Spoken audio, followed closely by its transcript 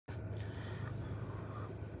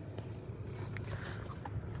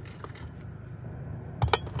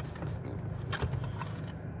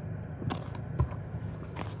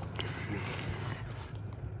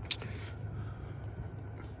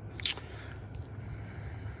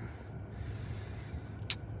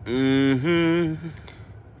Mm-hmm.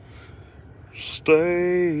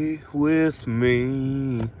 Stay with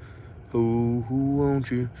me. Oh,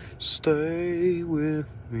 won't you stay with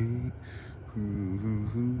me?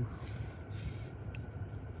 Ooh.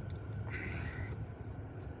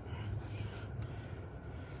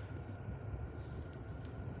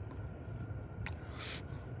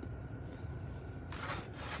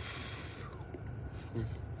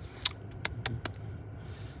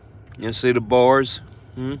 You see the bars?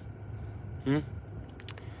 Hmm?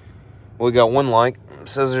 We got one like. It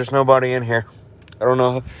says there's nobody in here. I don't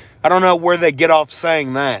know where they get off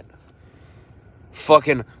saying that.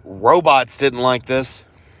 Fucking robots didn't like this.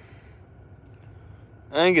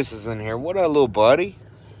 Angus is in here. What up, little buddy?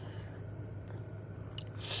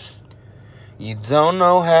 You don't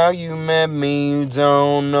know how you met me. You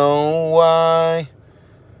don't know why.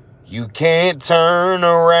 You can't turn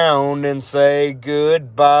around and say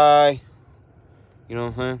goodbye. You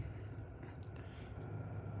know what I'm saying?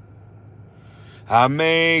 I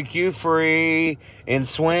make you free and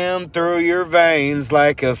swim through your veins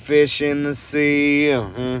like a fish in the sea.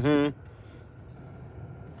 Mm-hmm.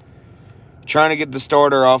 Trying to get the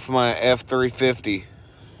starter off my F-350.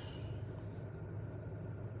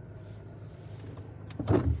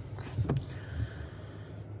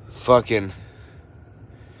 Fucking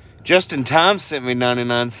Justin Time sent me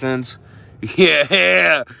 99 cents.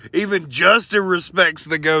 Yeah, even Justin respects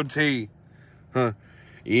the goatee. Huh.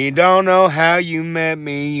 You don't know how you met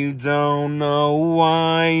me. You don't know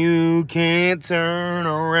why. You can't turn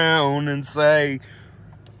around and say,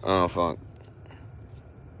 oh, fuck.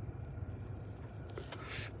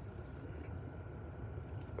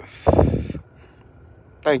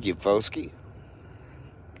 Thank you, Fosky.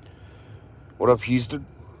 What up, Houston?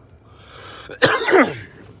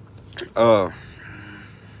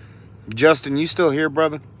 Justin, you still here,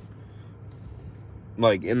 brother?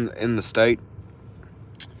 Like, in the state?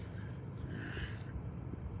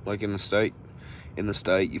 Like, in the state? In the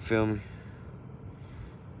state, you feel me?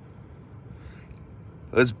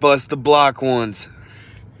 Let's bust the block ones.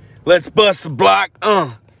 Let's bust the block,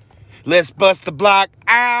 Let's bust the block,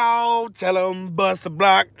 ow. Tell them bust the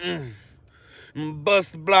block,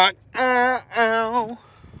 Bust the block, ow.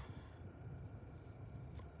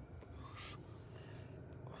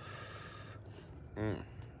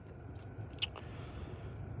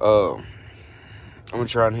 I'm gonna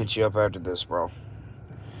try and hit you up after this, bro.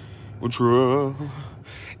 We'll try.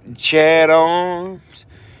 Chat Arms.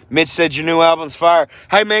 Mitch said your new album's fire.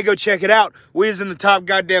 Hey, man, go check it out. We was in the top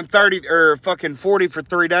goddamn 30 or fucking 40 for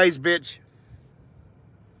 3 days, bitch.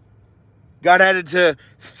 Got added to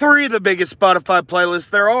 3 of the biggest Spotify playlists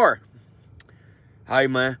there are. Hey,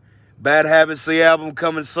 man. Bad Habits, the album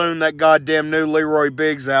coming soon. That goddamn new Leroy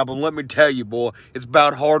Biggs album. Let me tell you, boy. It's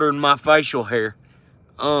about harder than my facial hair.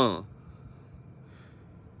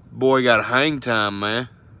 Boy got hang time, man.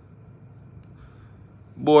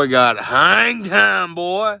 Boy got hang time,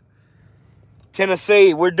 boy.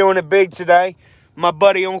 Tennessee, we're doing it big today. My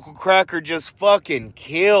buddy Uncle Cracker just fucking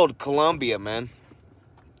killed Columbia, man.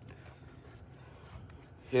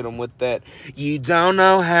 Hit him with that. You don't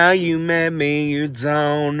know how you met me. You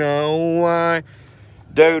don't know why.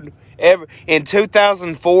 Dude, in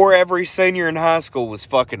 2004, every senior in high school was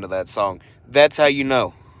fucking to that song. That's how you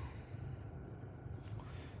know.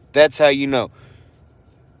 That's how you know.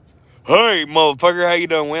 Hey, motherfucker, how you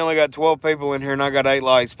doing? We only got 12 people in here and I got 8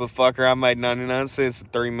 likes, but fucker, I made 99 cents in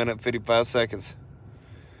 3 minutes, 55 seconds.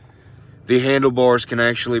 The handlebars can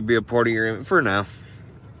actually be a part of your image for now.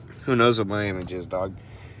 Who knows what my image is, dog?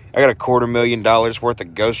 I got $250,000 worth of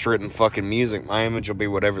ghostwritten fucking music. My image will be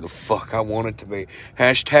whatever the fuck I want it to be.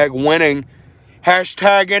 Hashtag winning.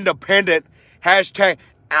 Hashtag independent. Hashtag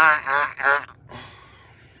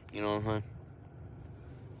You know what I'm saying?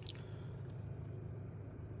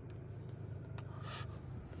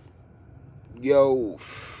 Yo.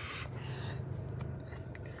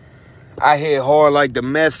 I hit hard like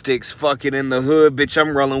domestics fucking in the hood. Bitch,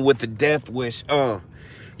 I'm rolling with the death wish.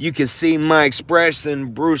 You can see my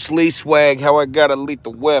expression. Bruce Lee swag. How I got a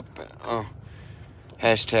lethal weapon.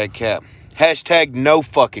 Hashtag cap. Hashtag no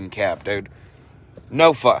fucking cap, dude.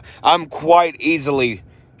 No fuck. I'm quite easily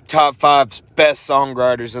top 5 best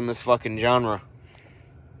songwriters in this fucking genre.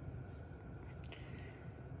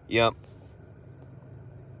 Yep.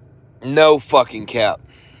 No fucking cap.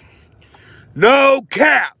 No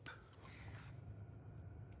cap!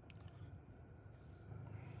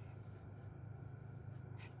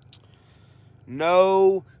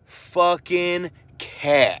 No fucking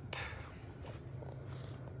cap.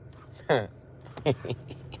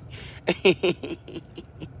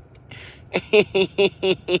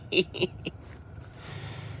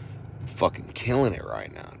 fucking killing it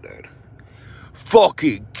right now, dude.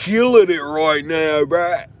 Fucking killing it right now,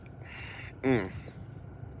 bruh.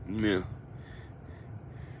 Yeah.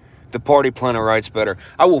 The party planner writes better.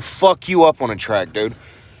 I will fuck you up on a track, dude.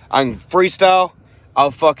 I can freestyle.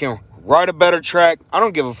 I'll fucking write a better track. I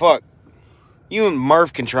don't give a fuck. You and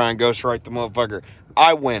Murph can try and ghostwrite the motherfucker.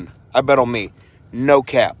 I win. I bet on me. No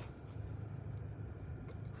cap.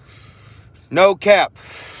 No cap.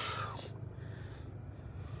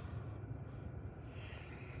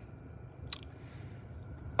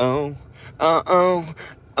 Oh, oh,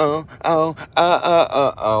 oh, oh,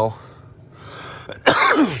 oh.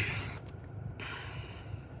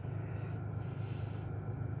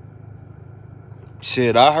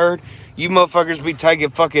 Shit, I heard you motherfuckers be taking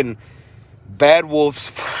fucking bad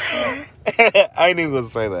wolves. I ain't even gonna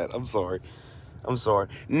say that. I'm sorry.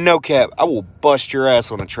 No cap. I will bust your ass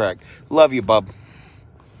on a track. Love you, bub.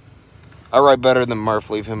 I write better than Murph.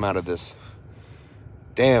 Leave him out of this.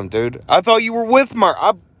 Damn, dude. I thought you were with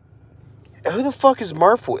Murph. Who the fuck is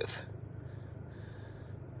Murph with?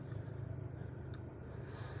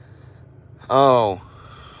 Oh.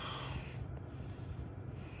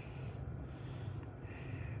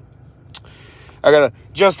 I gotta...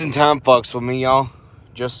 Just-in-time fucks with me, y'all.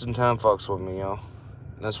 Just-in-time fucks with me, y'all.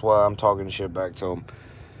 That's why I'm talking shit back to him.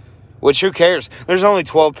 Which, who cares? There's only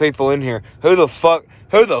 12 people in here. Who the fuck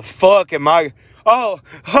am I...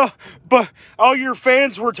 but all your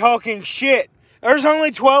fans were talking shit. There's only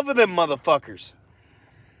 12 of them motherfuckers.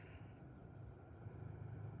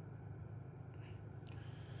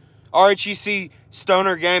 RHEC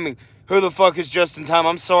Stoner Gaming. Who the fuck is Just in Time?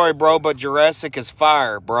 I'm sorry, bro, but Jurassic is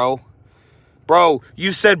fire, bro. Bro,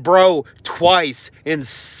 you said bro twice in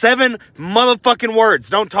 7 motherfucking words.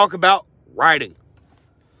 Don't talk about writing.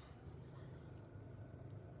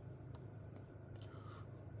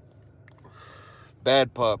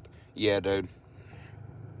 Bad pup. Yeah, dude.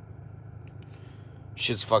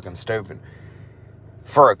 Shit's fucking stupid.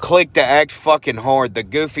 For a click to act fucking hard, the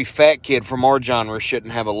goofy fat kid from our genre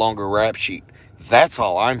shouldn't have a longer rap sheet. That's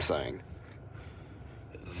all I'm saying.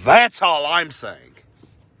 That's all I'm saying.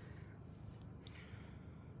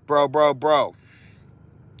 Bro.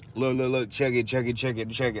 Look. Check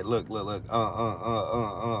it. Look.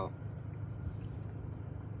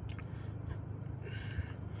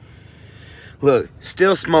 Look,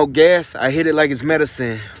 still smoke gas. I hit it like it's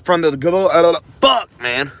medicine. From the fuck,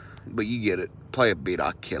 man. But you get it. Play a beat,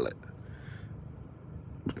 I'll kill it.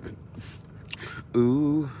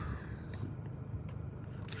 Ooh.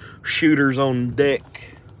 Shooters on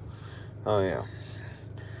deck. Oh yeah.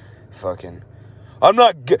 Fucking. I'm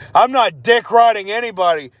not dick riding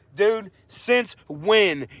anybody. Dude, since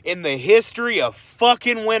when in the history of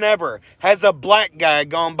fucking whenever has a black guy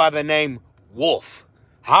gone by the name Wolf?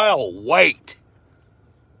 I'll wait.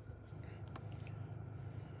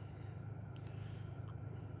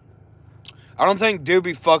 I don't think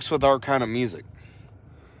Doobie fucks with our kind of music.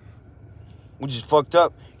 Which is fucked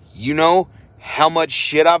up. You know how much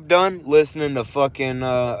shit I've done listening to fucking,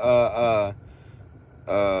 bitch,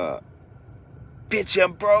 I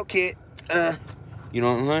broke it. You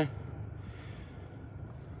know what I'm saying?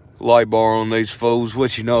 Light bar on these fools.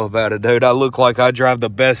 What you know about it, dude? I look like I drive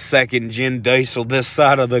the best second gen diesel this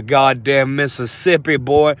side of the goddamn Mississippi,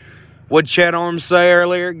 boy. What'd Chet Arms say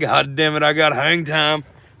earlier? God damn it, I got hang time.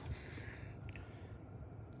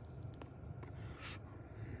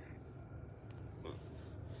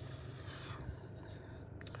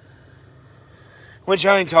 Which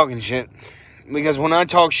I ain't talking shit. Because when I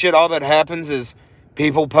talk shit, all that happens is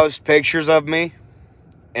people post pictures of me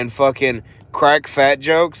and fucking crack fat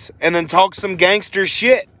jokes and then talk some gangster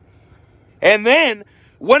shit. And then,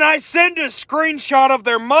 when I send a screenshot of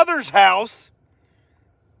their mother's house,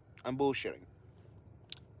 I'm bullshitting.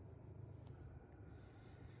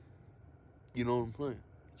 You know what I'm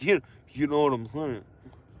saying? You know what I'm saying?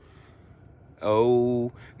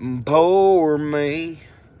 Oh,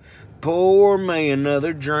 pour me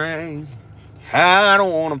another drink. I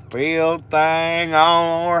don't want to feel a thing,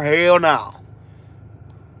 or hell no.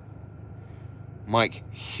 Mike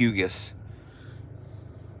Hugus.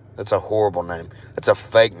 That's a horrible name. That's a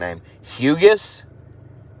fake name. Hugus?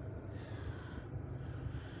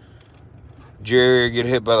 Did you ever get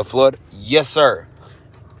hit by the flood? Yes, sir.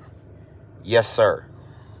 Yes, sir.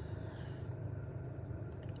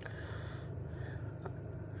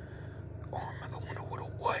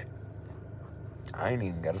 I ain't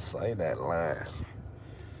even got to say that line.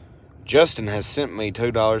 Justin has sent me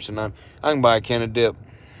 $2.09. I can buy a can of dip.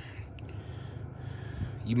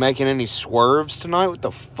 You making any swerves tonight? What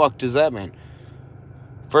the fuck does that mean?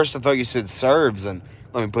 First I thought you said serves, and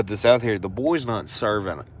Let me put this out here. The boy's not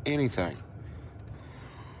serving anything.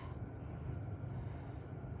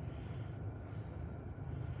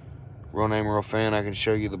 Real name, real fan. I can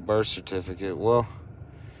show you the birth certificate. Well,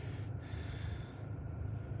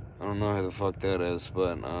 I don't know who the fuck that is,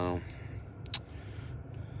 but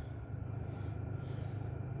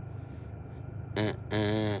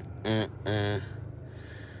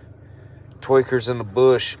Tweakers in the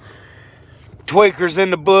bush. Tweakers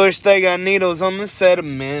in the bush. They got needles on the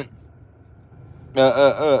sediment.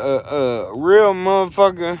 Real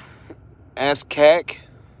motherfucker. Ass cack.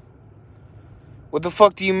 What the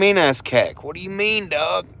fuck do you mean, ass cack? What do you mean,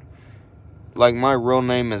 dog? Like, my real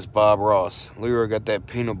name is Bob Ross. Leroy got that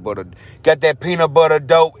peanut butter. Got that peanut butter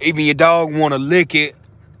dope. Even your dog want to lick it.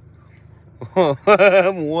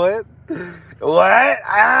 What? What?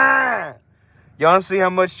 Ah! Y'all see how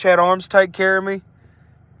much Chad Arms take care of me?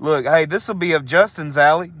 Look, hey, this will be of Justin's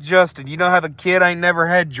alley. Justin, you know how the kid ain't never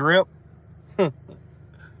had drip?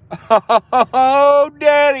 Oh,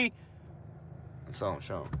 daddy. That's all I'm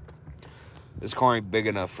showing. This car ain't big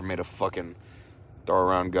enough for me to fucking throw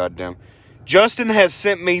around, goddamn. Justin has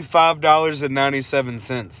sent me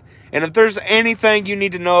 $5.97. And if there's anything you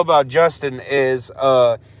need to know about Justin is,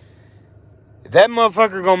 that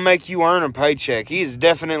motherfucker gonna make you earn a paycheck. He is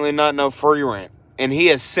definitely not no free rent. And he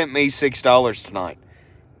has sent me $6 tonight.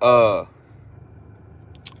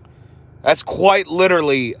 That's quite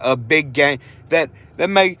literally a big game. That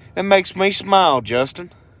makes me smile,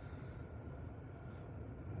 Justin.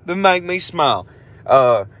 That make me smile.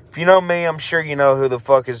 If you know me, I'm sure you know who the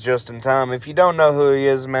fuck is Justin Time. If you don't know who he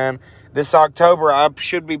is, man, this October I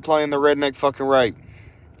should be playing the Redneck fucking Rave.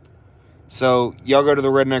 So y'all go to the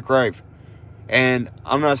Redneck Rave. And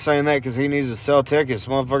I'm not saying that because he needs to sell tickets.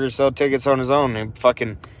 Motherfuckers sell tickets on his own. And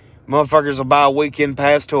fucking motherfuckers will buy a weekend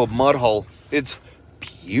pass to a mud hole. It's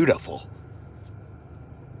beautiful.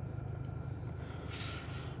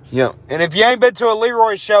 Yeah. And if you ain't been to a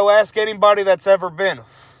Leroy show, ask anybody that's ever been.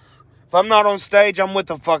 If I'm not on stage, I'm with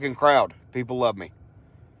the fucking crowd. People love me.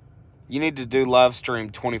 You need to do live stream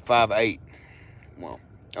 25/8. Well,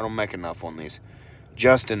 I don't make enough on these.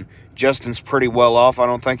 Justin's pretty well off. I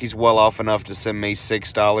don't think he's well off enough to send me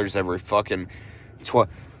 $6 every fucking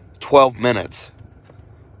 12 minutes.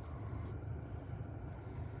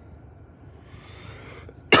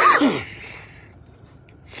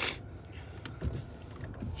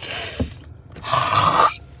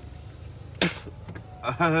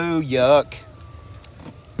 Oh, yuck.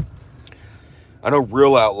 I know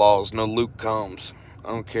real outlaws, no Luke Combs. I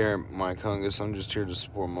don't care, Mike Hungus. I'm just here to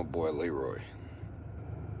support my boy Leroy.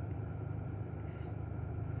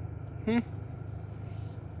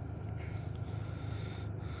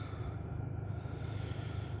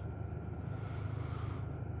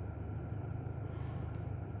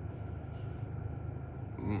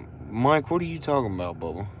 Mike, what are you talking about,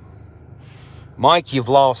 Bubba? Mike, you've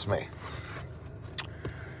lost me.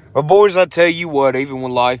 But boys, I tell you what, even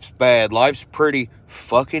when life's bad, life's pretty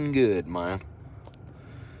fucking good, man.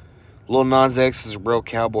 Lil Nas X is a real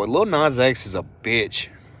cowboy. Lil Nas X is a bitch.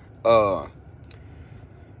 And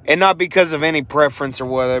not because of any preference or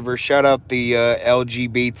whatever. Shout out the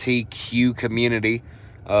LGBTQ community.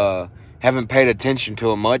 Haven't paid attention to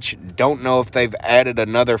them much. Don't know if they've added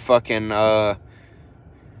another fucking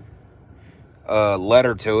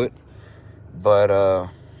letter to it. But, I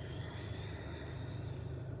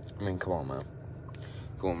mean, come on, man.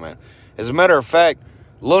 Come on, man. As a matter of fact,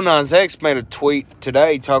 Lil Nas X made a tweet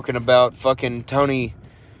today talking about fucking Tony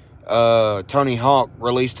Hawk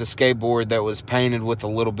released a skateboard that was painted with a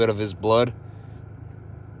little bit of his blood.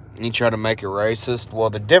 And he tried to make it racist.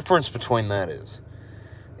 Well, the difference between that is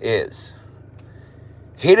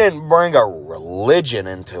he didn't bring a religion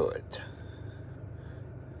into it.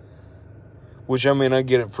 Which, I mean, I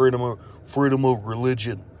get it, freedom of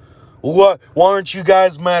religion. Why aren't you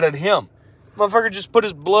guys mad at him? Motherfucker just put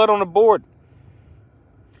his blood on the board.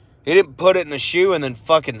 He didn't put it in a shoe and then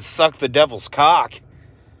fucking suck the devil's cock.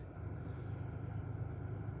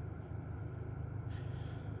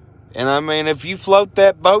 And I mean, if you float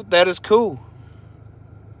that boat, that is cool.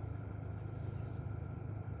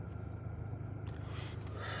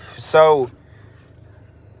 So,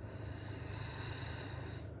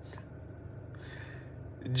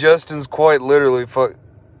 Justin's quite literally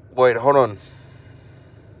wait, hold on.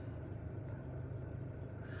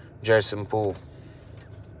 Jason Poole.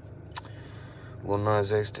 Lil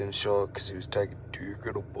Nas X didn't show up because he was taking dick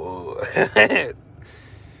in a butt.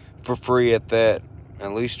 For free at that.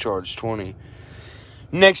 At least charge 20.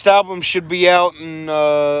 Next album should be out in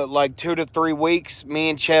like 2 to 3 weeks. Me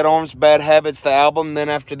and Chad Arms, Bad Habits, the album. Then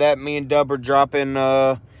after that, me and Dub are dropping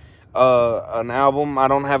an album. I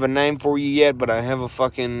don't have a name for you yet, but I have a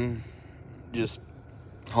fucking... Just...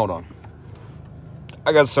 Hold on.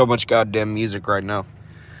 I got so much goddamn music right now.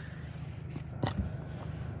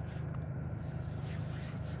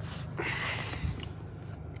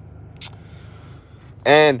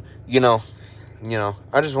 And, you know,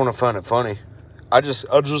 I just want to find it funny. I just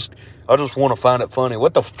want to find it funny.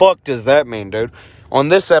 What the fuck does that mean, dude? On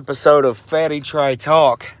this episode of Fatty Try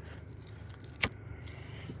Talk.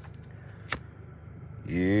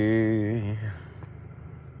 Yeah.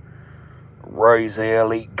 Raise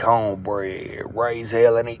hell, eat cornbread. Raise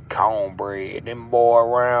hell and eat cornbread. Them boy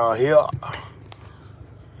around here.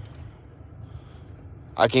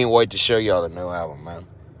 I can't wait to show y'all the new album, man.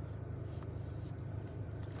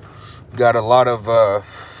 Got a lot of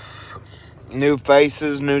new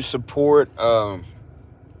faces, new support. Got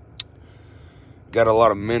a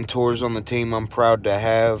lot of mentors on the team I'm proud to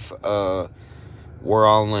have. We're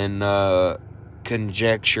all in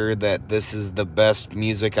conjecture that this is the best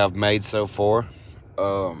music I've made so far.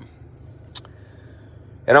 And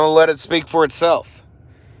I'm gonna let it speak for itself.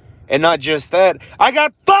 And not just that, I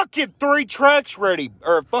got fucking 3 tracks ready.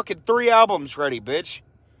 Or fucking 3 albums ready, bitch.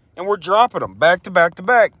 And we're dropping them back to back to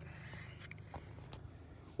back.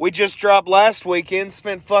 We just dropped last weekend,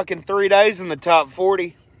 spent fucking 3 days in the top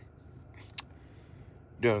 40.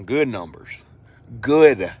 Doing good numbers.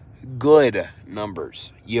 Good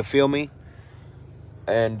numbers. You feel me?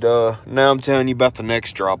 And now I'm telling you about the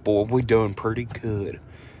next drop, boy. We doing pretty good.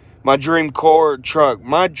 My dream car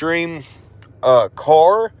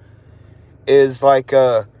is like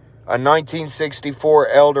a 1964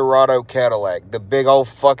 Eldorado Cadillac. The big old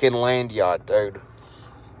fucking land yacht, dude.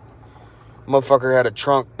 Motherfucker had a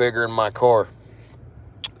trunk bigger than my car.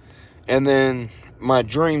 And then my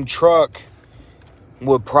dream truck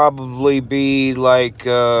would probably be like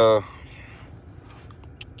I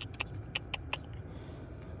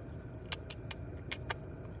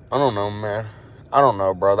don't know, man. I don't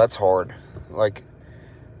know, bro. That's hard. Like,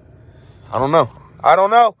 I don't know.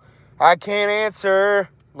 I can't answer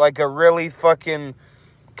like a really fucking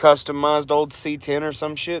customized old C10 or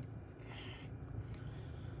some shit.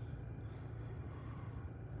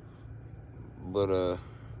 But,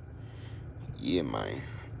 yeah, man.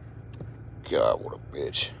 God, what a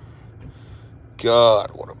bitch.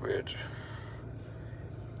 God, what a bitch.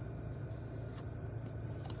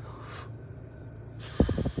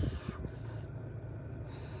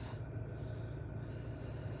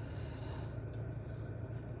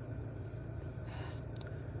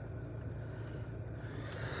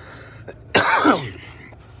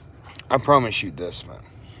 I promise you this, man.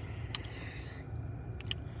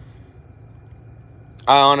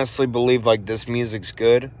 I honestly believe like this music's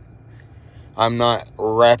good. I'm not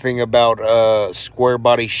rapping about square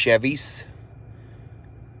body Chevys.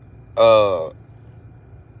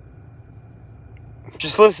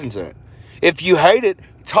 Just listen to it. If you hate it,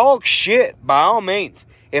 talk shit by all means.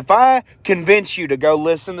 If I convince you to go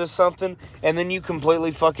listen to something and then you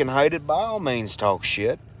completely fucking hate it, by all means talk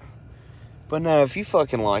shit. But no, if you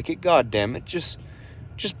fucking like it, god damn it, just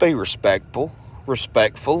be respectful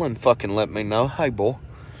and fucking let me know, hey boy,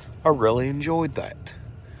 I really enjoyed that.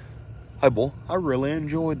 Hey boy, I really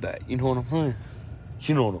enjoyed that. You know what I'm saying?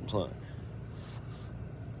 You know what I'm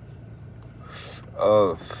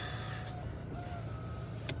saying?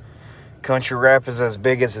 Country rap is as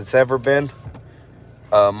big as it's ever been.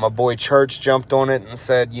 My boy Church jumped on it and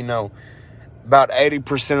said, you know, about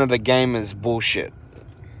 80% of the game is bullshit.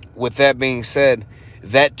 With that being said,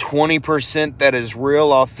 that 20% that is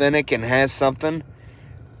real, authentic, and has something,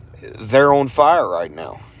 they're on fire right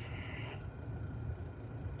now.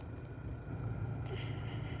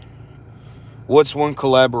 What's one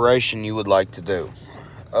collaboration you would like to do?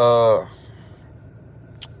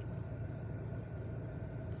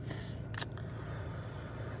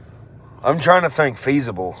 I'm trying to think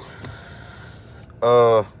feasible.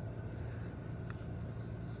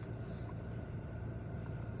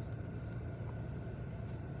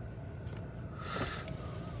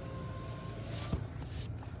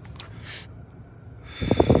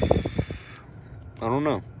 I don't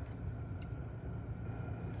know.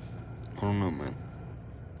 Man.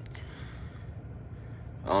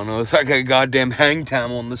 I don't know. It's like a goddamn hang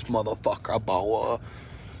time on this motherfucker, boy.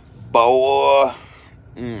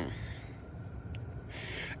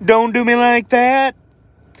 Don't do me like that.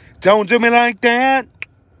 Don't do me like that.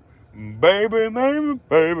 Baby.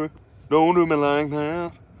 Don't do me like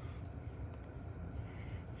that.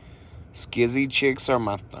 Skizzy chicks are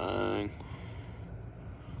my thing.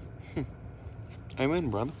 Amen,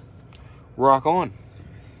 brother. Rock on.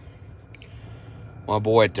 My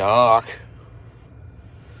boy Doc.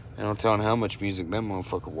 And I'm telling how much music that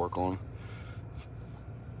motherfucker work on.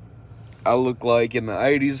 I look like in the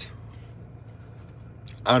 80s,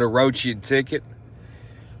 I'd have wrote you a ticket.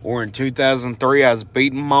 Or in 2003, I was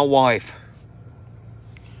beating my wife.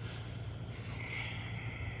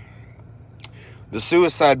 The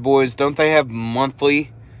Suicide Boys, don't they have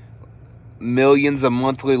millions of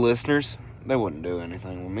monthly listeners? They wouldn't do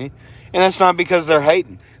anything with me. And that's not because they're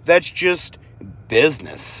hating. That's just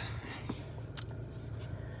business.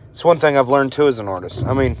 It's one thing I've learned too as an artist.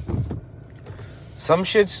 I mean, some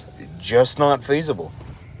shit's just not feasible.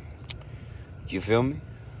 You feel me?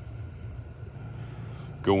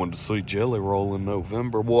 Going to see Jelly Roll in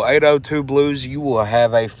November. Well, 802 Blues, you will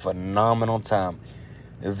have a phenomenal time.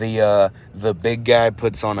 The big guy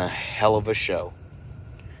puts on a hell of a show.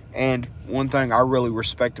 And one thing I really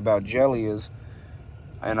respect about Jelly is,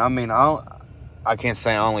 and I mean, I can't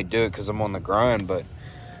say I only do it because I'm on the grind, but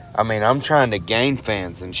I mean, I'm trying to gain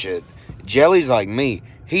fans and shit. Jelly's like me.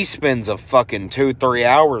 He spends a fucking 2-3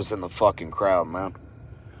 hours in the fucking crowd, man.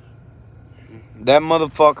 That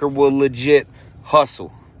motherfucker will legit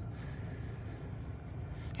hustle.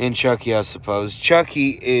 And Chucky, I suppose.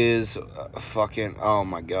 Chucky is fucking, oh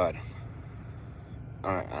my God.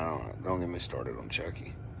 Don't get me started on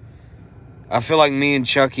Chucky. I feel like me and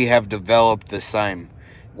Chucky have developed the same.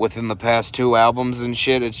 Within the past 2 albums and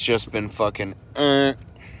shit, it's just been fucking,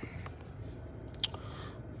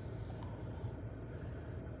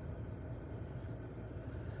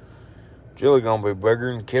 Jelly gonna be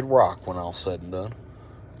bigger than Kid Rock when all's said and done.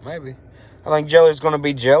 Maybe. I think Jelly's gonna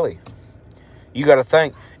be Jelly. You gotta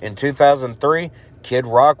think, in 2003, Kid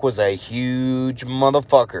Rock was a huge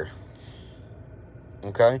motherfucker.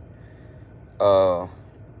 Okay? I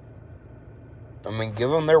mean, give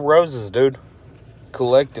them their roses, dude.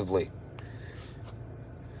 Collectively.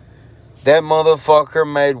 That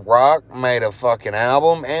motherfucker made rock, made a fucking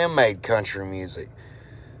album, and made country music.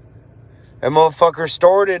 That motherfucker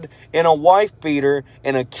started in a wife beater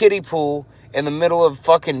in a kiddie pool in the middle of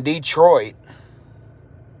fucking Detroit.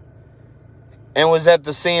 And was at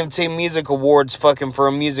the CMT Music Awards fucking for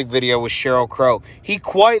a music video with Sheryl Crow. He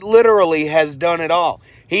quite literally has done it all.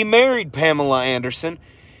 He married Pamela Anderson.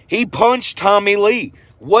 He punched Tommy Lee.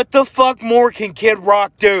 What the fuck more can Kid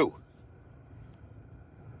Rock do?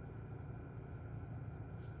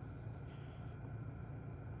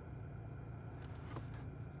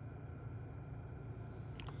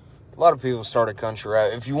 A lot of people started country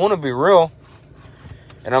rap. If you want to be real,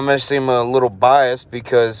 and I'm going to seem a little biased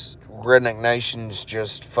because Redneck Nation's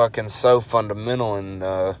just fucking so fundamental in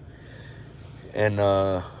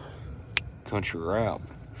country rap.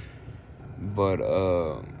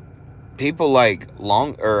 But people like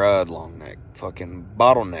Bottleneck.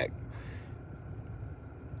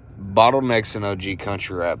 Bottleneck's an OG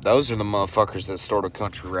country rap. Those are the motherfuckers that started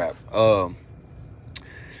country rap.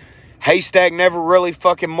 Haystack never really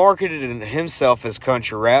fucking marketed himself as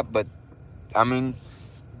country rap, but I mean,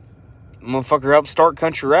 motherfucker helped start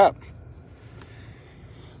country rap.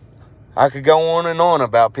 I could go on and on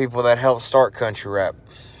about people that helped start country rap.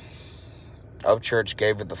 Upchurch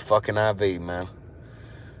gave it the fucking IV, man.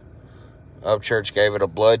 Upchurch gave it a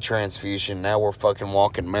blood transfusion. Now we're fucking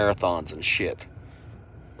walking marathons and shit.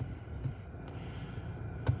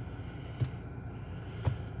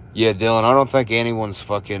 Yeah, Dylan, I don't think anyone's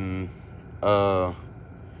fucking arguing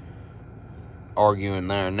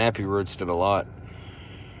there. Nappy Roots did a lot.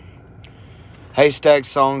 Haystack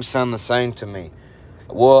songs sound the same to me.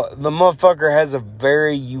 Well, the motherfucker has a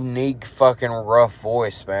very unique fucking rough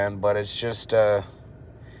voice, man, but it's just the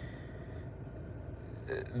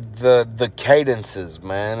cadences,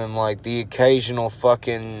 man, and like the occasional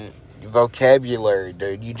fucking vocabulary,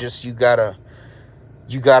 dude. You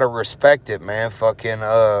gotta respect it, man. Fucking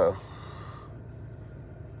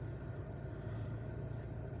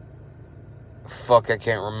fuck, I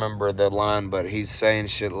can't remember the line, but he's saying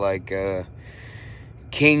shit like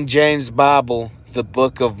King James Bible, the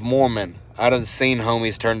Book of Mormon. I done seen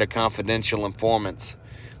homies turn to confidential informants.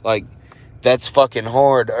 Like, that's fucking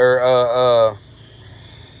hard. Or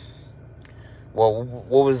well,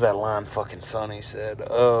 what was that line fucking Sonny said?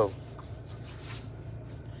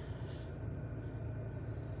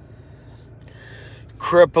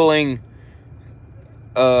 Crippling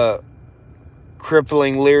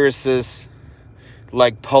lyricists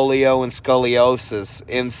like polio and scoliosis.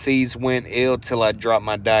 MCs went ill till I dropped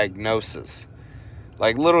my diagnosis.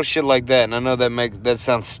 Like little shit like that. And I know that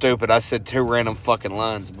sounds stupid. I said 2 random fucking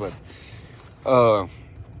lines, but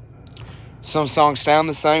some songs sound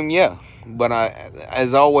the same, yeah. But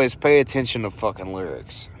as always, pay attention to fucking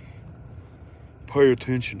lyrics. Pay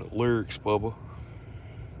attention to lyrics, Bubba.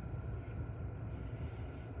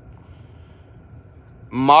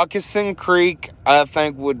 Moccasin Creek, I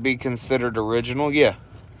think, would be considered original, yeah.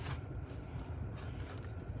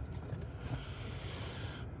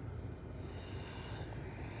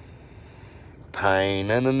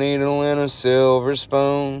 Pain and a needle and a silver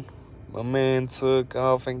spoon. My man took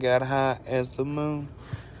off and got high as the moon.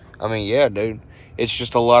 I mean, yeah, dude. It's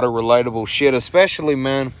just a lot of relatable shit, especially,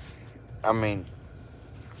 man. I mean,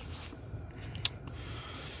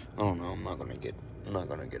 I don't know. I'm not gonna get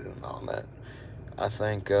into all that. I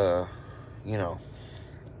think, you know,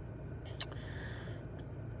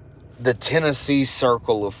 the Tennessee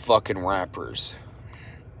circle of fucking rappers,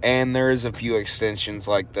 and there is a few extensions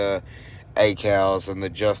like the ACALs and the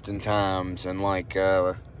Just in Times and like,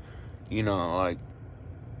 you know, like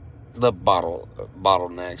the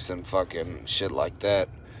bottlenecks and fucking shit like that.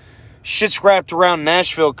 Shit's wrapped around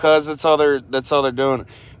Nashville, cuz that's all they're doing.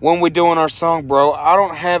 When we doing our song, bro, I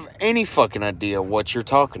don't have any fucking idea what you're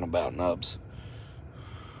talking about, Nubs.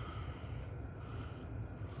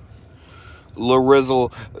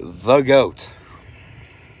 Larizzle, the GOAT.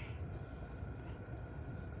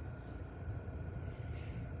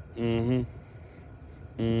 The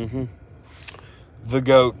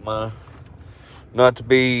GOAT, man. Not to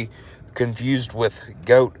be confused with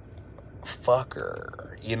goat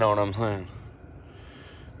fucker. You know what I'm saying?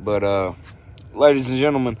 But, ladies and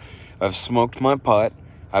gentlemen, I've smoked my pot.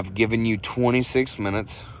 I've given you 26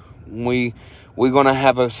 minutes. We're gonna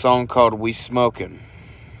have a song called We Smokin'.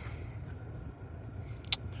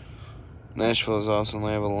 Nashville is awesome.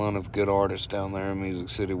 They have a lot of good artists down there in Music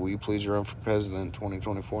City. Will you please run for president in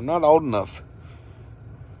 2024? Not old enough.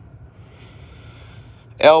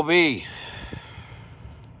 LB.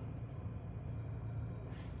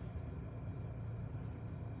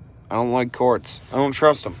 I don't like courts. I don't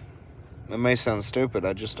trust them. It may sound stupid.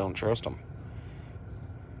 I just don't trust them.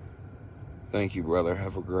 Thank you, brother.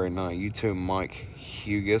 Have a great night. You too, Mike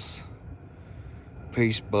Hughes.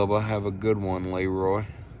 Peace, Bubba. Have a good one, Leroy.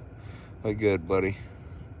 Be good, buddy.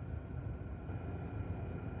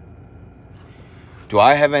 Do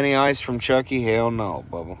I have any ice from Chucky? Hell no,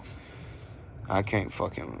 Bubba. I can't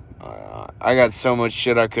fucking... I got so much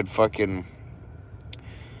shit I could fucking...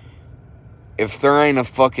 If there ain't a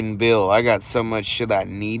fucking bill, I got so much shit I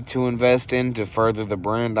need to invest in to further the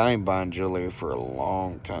brand. I ain't buying jewelry for a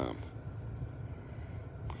long time.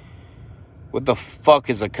 What the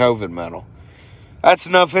fuck is a COVID medal? That's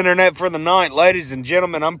enough internet for the night. Ladies and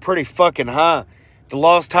gentlemen, I'm pretty fucking high. The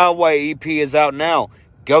Lost Highway EP is out now.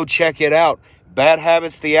 Go check it out. Bad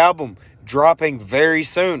Habits, the album, dropping very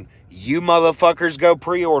soon. You motherfuckers go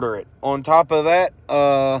pre-order it. On top of that,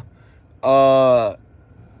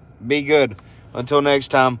 be good. Until next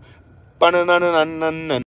time.